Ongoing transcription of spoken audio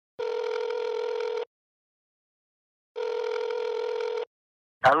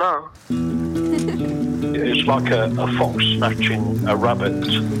Hello? It's like a fox snatching a rabbit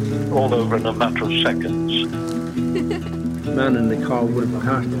all over in a matter of seconds. The man in the car would have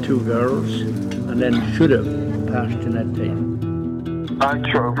passed the two girls and then should have passed Jeanette Tate. I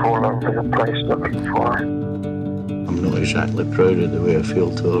drove all over the place looking for her. I'm not exactly proud of the way I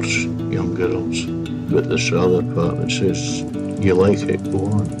feel towards young girls, but there's the other part that says, you like it, go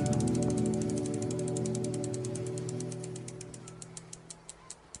on.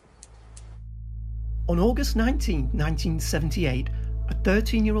 On August 19, 1978, a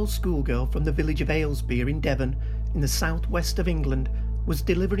 13-year-old schoolgirl from the village of Aylesbury in Devon, in the southwest of England, was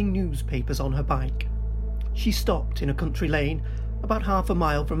delivering newspapers on her bike. She stopped in a country lane about half a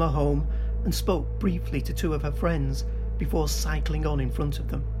mile from her home and spoke briefly to two of her friends before cycling on in front of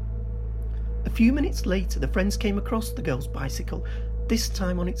them. A few minutes later, the friends came across the girl's bicycle, this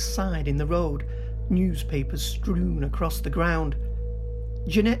time on its side in the road, newspapers strewn across the ground.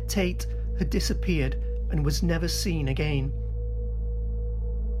 Jeanette Tate had disappeared and was never seen again.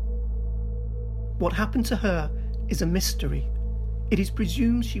 What happened to her is a mystery. It is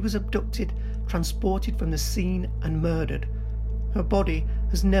presumed she was abducted, transported from the scene and murdered. Her body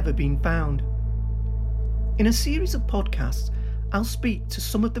has never been found. In a series of podcasts, I'll speak to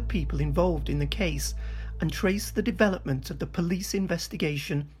some of the people involved in the case and trace the development of the police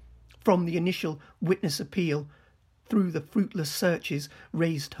investigation from the initial witness appeal through the fruitless searches,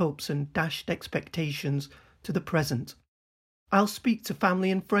 raised hopes and dashed expectations to the present. I'll speak to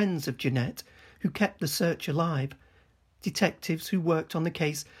family and friends of Jeanette who kept the search alive, detectives who worked on the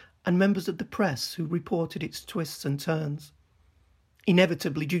case and members of the press who reported its twists and turns.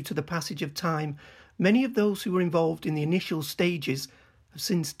 Inevitably, due to the passage of time, many of those who were involved in the initial stages have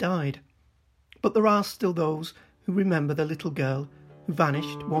since died. But there are still those who remember the little girl who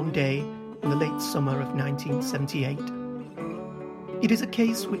vanished one day in the late summer of 1978. It is a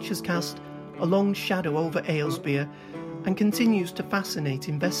case which has cast a long shadow over Aylesbury and continues to fascinate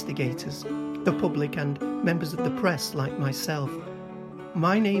investigators, the public and members of the press like myself.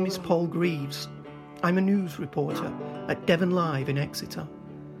 My name is Paul Greaves. I'm a news reporter at Devon Live in Exeter,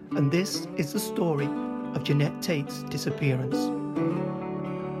 and this is the story of Jeanette Tate's disappearance.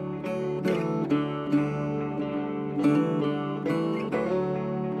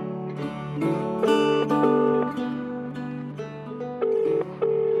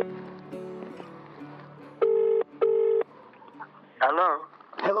 Hello?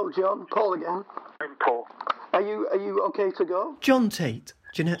 Hello, John. Paul again. I'm Paul. Are you okay to go? John Tate,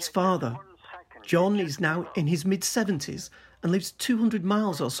 Jeanette's father. John is now in his mid-70s and lives 200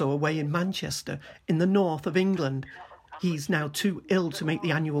 miles or so away in Manchester, in the north of England. He's now too ill to make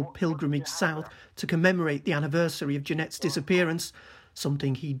the annual pilgrimage south to commemorate the anniversary of Jeanette's disappearance,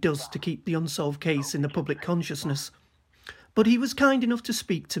 something he does to keep the unsolved case in the public consciousness. But he was kind enough to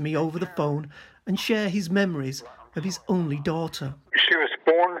speak to me over the phone and share his memories of his only daughter. She was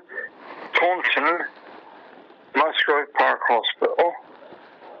born Taunton, Musgrave Park Hospital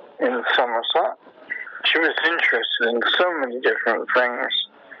in Somerset. She was interested in so many different things.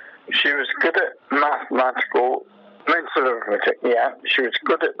 She was good at mathematical, mental arithmetic, she was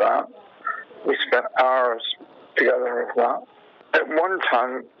good at that. We spent hours together with that. At one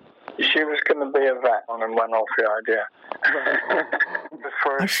time, she was going to be a vet and went off the idea.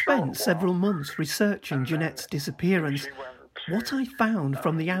 I spent several months researching Jeanette's disappearance. What I found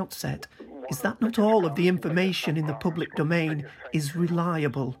from the outset is that not all of the information in the public domain is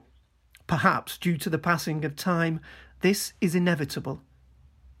reliable. Perhaps due to the passing of time, this is inevitable.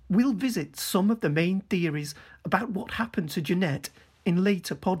 We'll visit some of the main theories about what happened to Jeanette in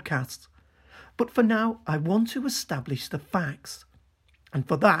later podcasts. But for now, I want to establish the facts. And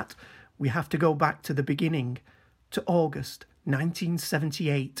for that, we have to go back to the beginning, to August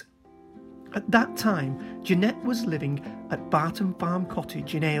 1978. At that time, Jeanette was living at Barton Farm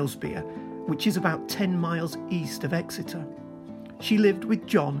Cottage in Aylesbury, which is about 10 miles east of Exeter. She lived with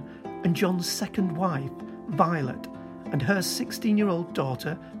John and John's second wife, Violet, and her 16-year-old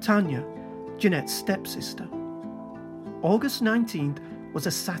daughter, Tanya, Jeanette's stepsister. August 19th was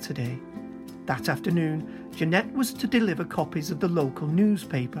a Saturday. That afternoon, Jeanette was to deliver copies of the local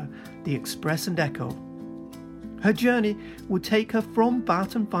newspaper, the Express and Echo. Her journey would take her from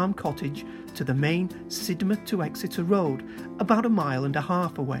Barton Farm Cottage to the main Sidmouth to Exeter road, about 1.5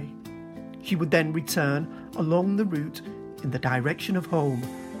 miles away. She would then return along the route in the direction of home,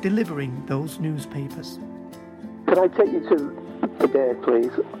 delivering those newspapers. Could I take you to the day,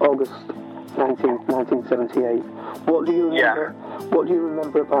 please? August 19th, 1978. What do you remember? What do you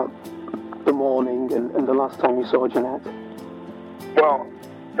remember about the morning and the last time you saw Jeanette? Well,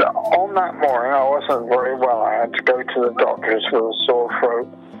 On that morning, I wasn't very well. I had to go to the doctors with a sore throat,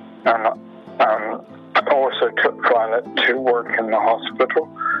 and I also took Violet to work in the hospital.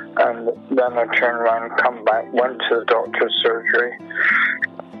 And then I turned around, come back, went to the doctor's surgery,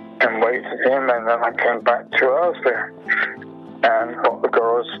 and waited for him. And then I came back to Aylesbury and got the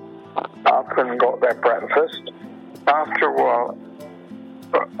girls up and got their breakfast. After a while,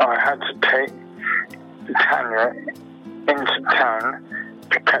 I had to take Tanya into town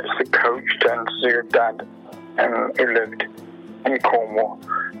to catch the coach down to see her dad, who lived in Cornwall,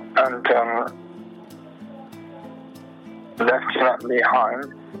 and left Jeanette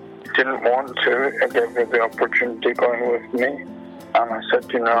behind. Didn't want to. I gave her the opportunity going with me, and I said,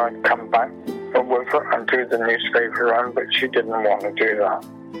 I'd come back with her and do the newspaper run, but she didn't want to do that.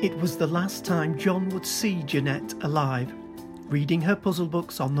 It was the last time John would see Jeanette alive, reading her puzzle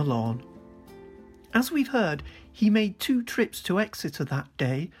books on the lawn. As we've heard, he made 2 trips to Exeter that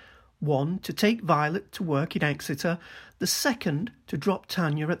day, one to take Violet to work in Exeter, the second to drop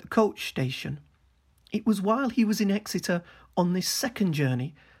Tanya at the coach station. It was while he was in Exeter on this second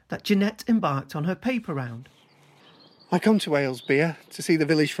journey that Jeanette embarked on her paper round. I come to Aylesbury to see the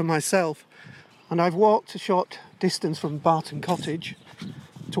village for myself, and I've walked a short distance from Barton Cottage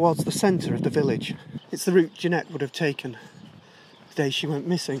towards the centre of the village. It's the route Jeanette would have taken the day she went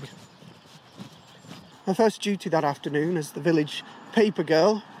missing. Her first duty that afternoon as the village paper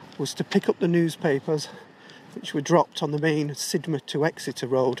girl was to pick up the newspapers which were dropped on the main Sidmouth to Exeter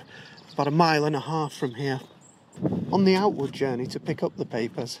road, about 1.5 miles from here. On the outward journey to pick up the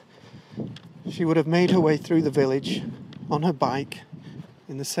papers, she would have made her way through the village on her bike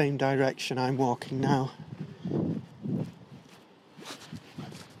in the same direction I'm walking now.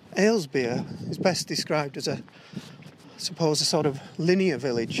 Aylesbury is best described as a sort of linear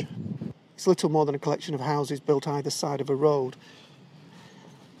village. It's little more than a collection of houses built either side of a road.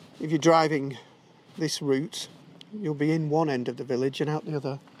 If you're driving this route, you'll be in one end of the village and out the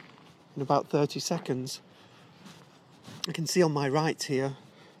other in about 30 seconds. I can see on my right here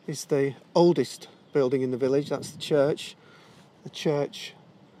is the oldest building in the village. That's the church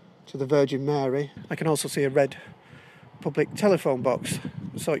to the Virgin Mary. I can also see a red public telephone box,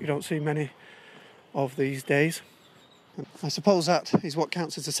 so you don't see many of these days. I suppose that is what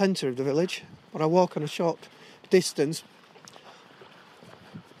counts as the centre of the village, but I walk on a short distance.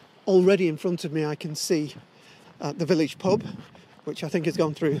 Already in front of me I can see the village pub, which I think has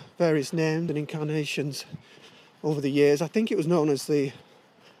gone through various names and incarnations over the years. I think it was known as the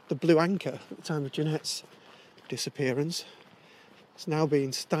Blue Anchor at the time of Jeanette's disappearance. It's now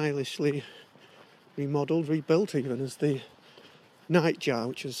been stylishly remodelled, rebuilt even, as the Nightjar,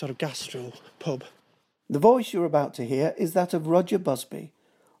 which is a sort of gastro pub. The voice you're about to hear is that of Roger Busby.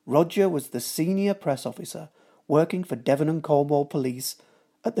 Roger was the senior press officer working for Devon and Cornwall Police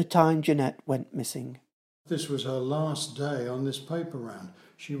at the time Jeanette went missing. This was her last day on this paper round.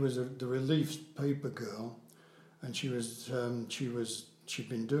 She was the relief paper girl, and she'd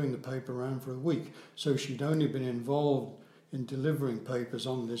been doing the paper round for a week, so she'd only been involved in delivering papers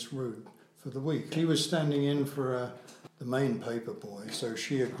on this route for the week. She was standing in for the main paper boy, so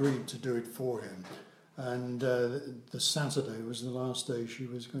she agreed to do it for him. And the Saturday was the last day she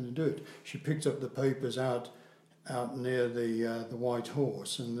was going to do it. She picked up the papers out near the White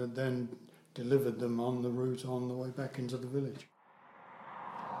Horse and then delivered them on the route on the way back into the village.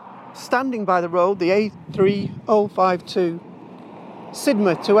 Standing by the road, the A3052,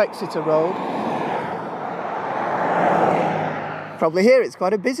 Sidmouth to Exeter Road. Probably here it's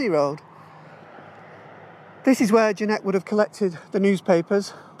quite a busy road. This is where Jeanette would have collected the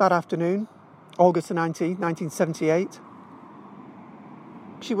newspapers that afternoon, August the 19th, 1978.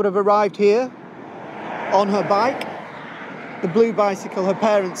 She would have arrived here on her bike, the blue bicycle her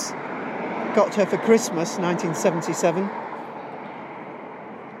parents got her for Christmas, 1977.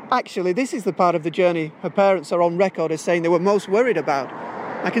 Actually, this is the part of the journey her parents are on record as saying they were most worried about.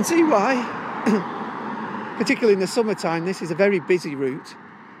 I can see why. Particularly in the summertime, this is a very busy route.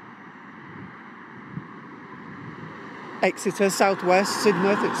 Exeter, southwest,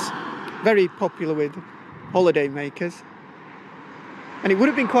 Sidmouth, it's very popular with holiday makers. And it would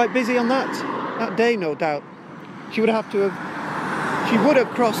have been quite busy on that day, no doubt. She would have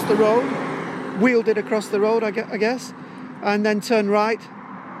crossed the road, wheeled it across the road, I guess, and then turned right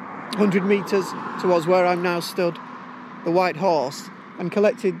 100 metres towards where I'm now stood, the White Horse, and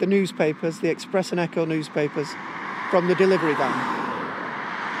collected the newspapers, the Express and Echo newspapers, from the delivery van.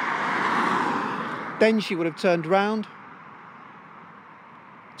 Then she would have turned round,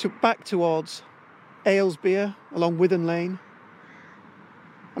 back towards Aylesbury along Withen Lane,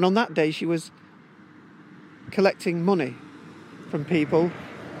 and on that day she was collecting money from people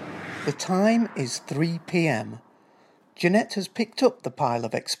The time is 3 p.m. Jeanette has picked up the pile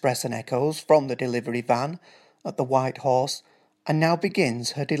of Express and Echoes from the delivery van at the White Horse and now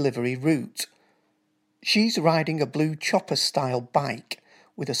begins her delivery route. She's riding a blue chopper-style bike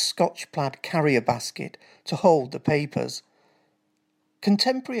with a Scotch-plaid carrier basket to hold the papers.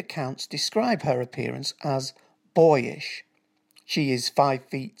 Contemporary accounts describe her appearance as boyish. She is 5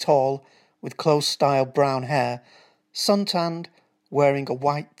 feet tall, with close-styled brown hair, suntanned, wearing a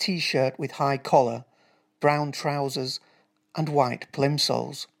white t-shirt with high collar, brown trousers and white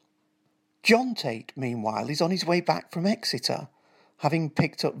plimsolls. John Tate, meanwhile, is on his way back from Exeter, having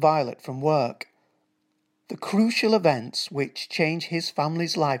picked up Violet from work. The crucial events which change his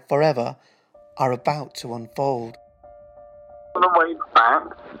family's life forever are about to unfold. On the way back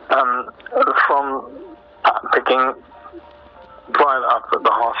from picking Violet up at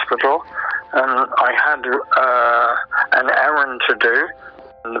the hospital, I had an errand to do.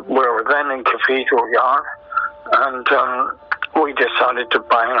 We were then in Cathedral Yard, and we decided to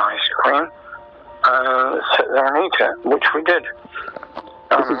buy an ice cream and sit there and eat it, which we did.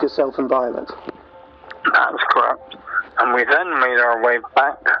 This is yourself and Violet? That's correct. And we then made our way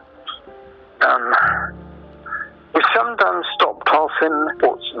back. We sometimes stopped off in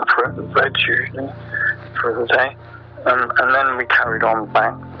Watson for the bed, usually, for the day. And then we carried on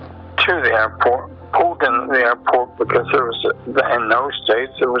back to the airport, pulled in the airport because there was, in those days,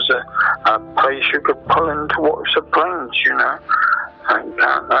 there was a place you could pull in to watch the planes, you know.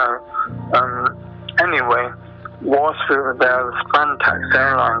 Anyway, whilst we were there, the Spantax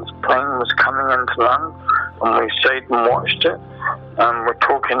Airlines plane was coming into London, and we stayed and watched it. We're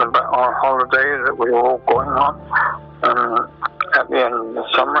talking about our holiday that we were all going on at the end of the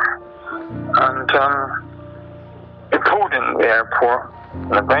summer. And we pulled in the airport,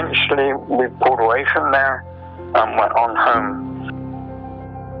 and eventually we pulled away from there and went on home.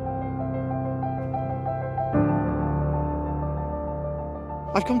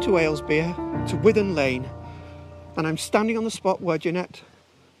 I've come to Aylesbury, to Withen Lane, and I'm standing on the spot where Jeanette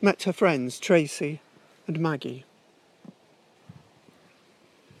met her friends Tracy and Maggie.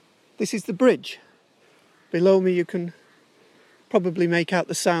 This is the bridge. Below me you can probably make out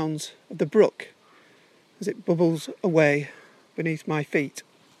the sounds of the brook as it bubbles away beneath my feet.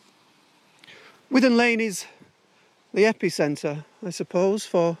 Withen Lane is the epicentre, I suppose,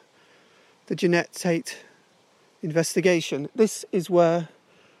 for the Jeanette Tate investigation. This is where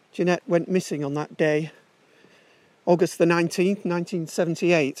Jeanette went missing on that day, August the 19th,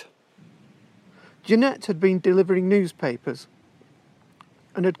 1978. Jeanette had been delivering newspapers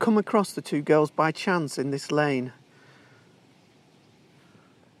and had come across the two girls by chance in this lane.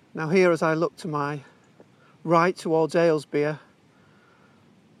 Now here, as I look to my right towards Aylesbury,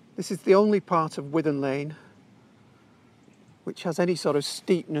 this is the only part of Withen Lane which has any sort of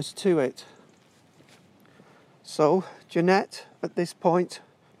steepness to it. So Jeanette, at this point,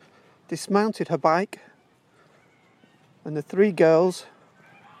 dismounted her bike, and the three girls,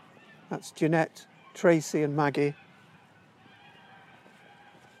 that's Jeanette, Tracy and Maggie,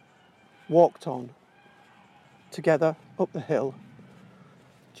 walked on together up the hill,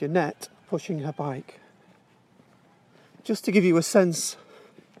 Jeanette pushing her bike. Just to give you a sense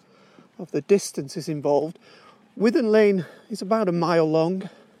of the distances involved, Withen Lane is about a mile long,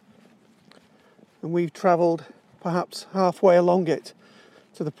 and we've travelled perhaps halfway along it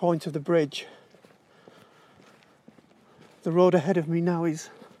to the point of the bridge. The road ahead of me now is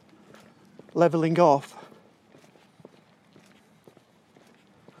levelling off.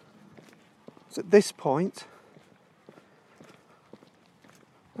 It's at this point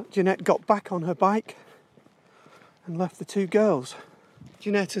that Jeanette got back on her bike and left the two girls.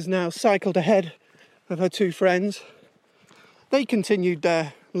 Jeanette has now cycled ahead of her two friends. They continued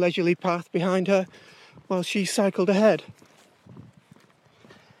their leisurely path behind her while she cycled ahead.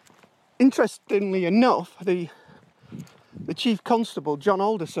 Interestingly enough, the Chief Constable, John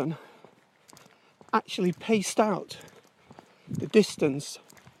Alderson, actually paced out the distance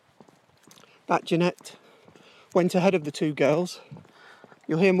that Jeanette went ahead of the two girls.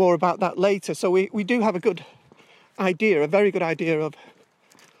 You'll hear more about that later. So we do have a good idea, a very good idea of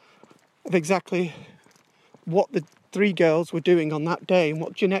exactly what the three girls were doing on that day and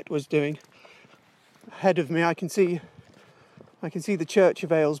what Jeanette was doing. Ahead of me I can see the church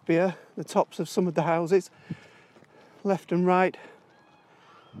of Aylesbury, the tops of some of the houses, left and right,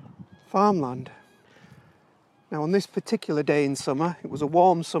 farmland. Now on this particular day in summer, it was a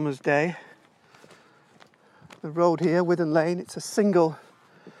warm summer's day. The road here, Withen Lane, it's a single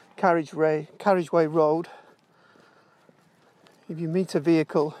carriageway road. If you meet a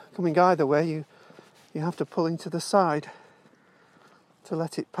vehicle coming either way, you have to pull into the side. to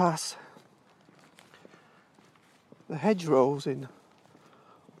let it pass. The hedgerows in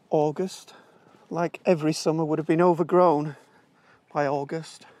August, like every summer, would have been overgrown by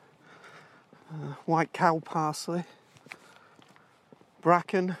August. White cow parsley,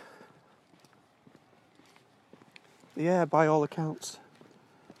 bracken. The air, by all accounts,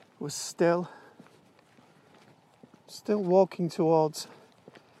 was still walking towards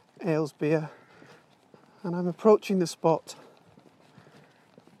Aylesbury, and I'm approaching the spot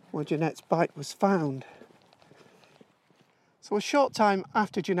where Jeanette's bike was found. So a short time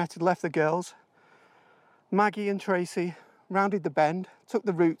after Jeanette had left the girls, Maggie and Tracy rounded the bend, took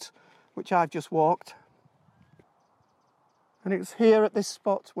the route which I've just walked, and it was here at this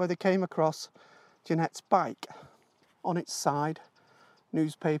spot where they came across Jeanette's bike. On its side,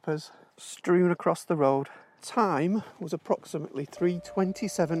 newspapers strewn across the road. Time was approximately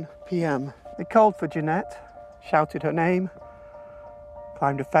 3:27 p.m. They called for Jeanette, shouted her name,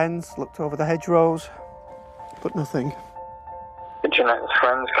 climbed a fence, looked over the hedgerows, but nothing. Jeanette's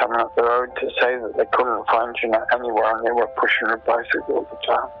friends coming up the road to say that they couldn't find Jeanette anywhere, and they were pushing her bicycle all the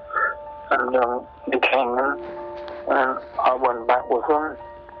time. And they came in, and I went back with them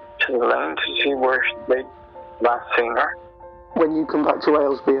to the lane to see where they'd last seen her. When you come back to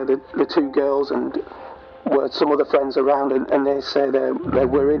Aylesbury, the two girls and were some other friends around, and they say they're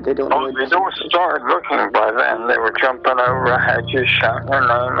worried, they don't know. They'd all started looking by then. They were jumping over hedges, shouting her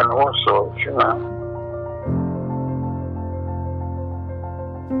name and all sorts, you know.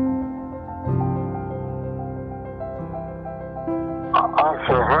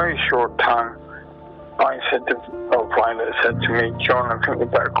 After a very short time, Violet said to me, "John, I think we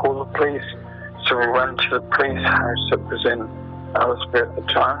better call the police." So we went to the police house that was in Aylesbury at the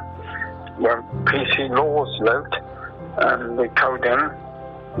time, where PC Laws lived, and we told him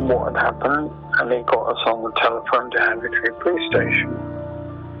what had happened, and he got us on the telephone to Hervey Police Station.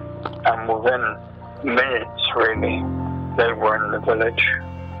 And within minutes, really, they were in the village.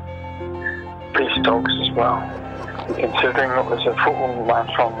 Police dogs as well. And considering it was a football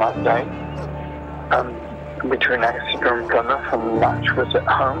match on that day, between Exeter and Plymouth, and the match was at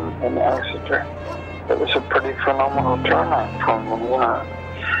home in Exeter, it was a pretty phenomenal turnout from them, you know.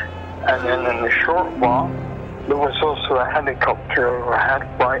 And then in a short while, there was also a helicopter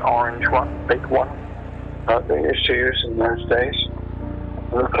overhead, bright orange one, big one, that they used to use in those days,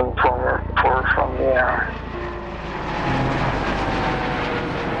 looking for her from the air.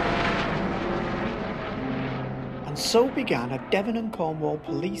 And so began a Devon and Cornwall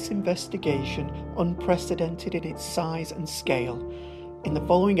police investigation unprecedented in its size and scale. In the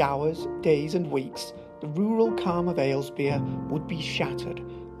following hours, days and weeks, the rural calm of Aylesbury would be shattered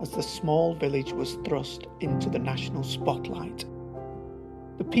as the small village was thrust into the national spotlight.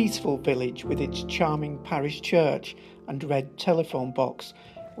 The peaceful village with its charming parish church and red telephone box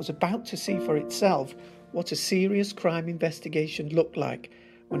was about to see for itself what a serious crime investigation looked like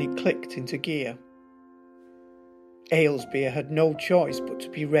when it clicked into gear. Aylesbury had no choice but to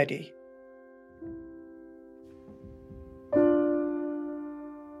be ready.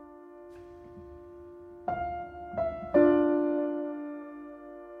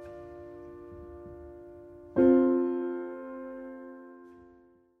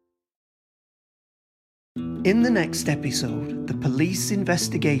 In the next episode, the police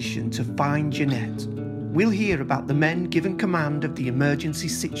investigation to find Jeanette, we'll hear about the men given command of the emergency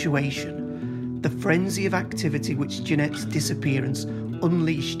situation, the frenzy of activity which Jeanette's disappearance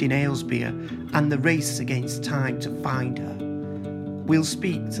unleashed in Aylesbury, and the race against time to find her. We'll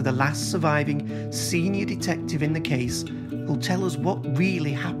speak to the last surviving senior detective in the case, who'll tell us what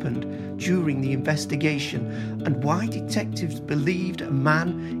really happened during the investigation and why detectives believed a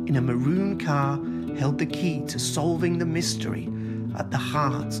man in a maroon car held the key to solving the mystery at the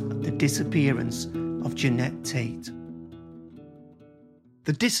heart of the disappearance of Jeanette Tate.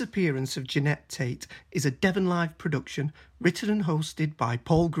 The Disappearance of Jeanette Tate is a Devon Live production, written and hosted by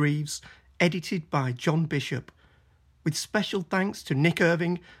Paul Greaves, edited by John Bishop, with special thanks to Nick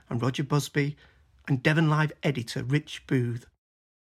Irving and Roger Busby, and Devon Live editor Rich Booth.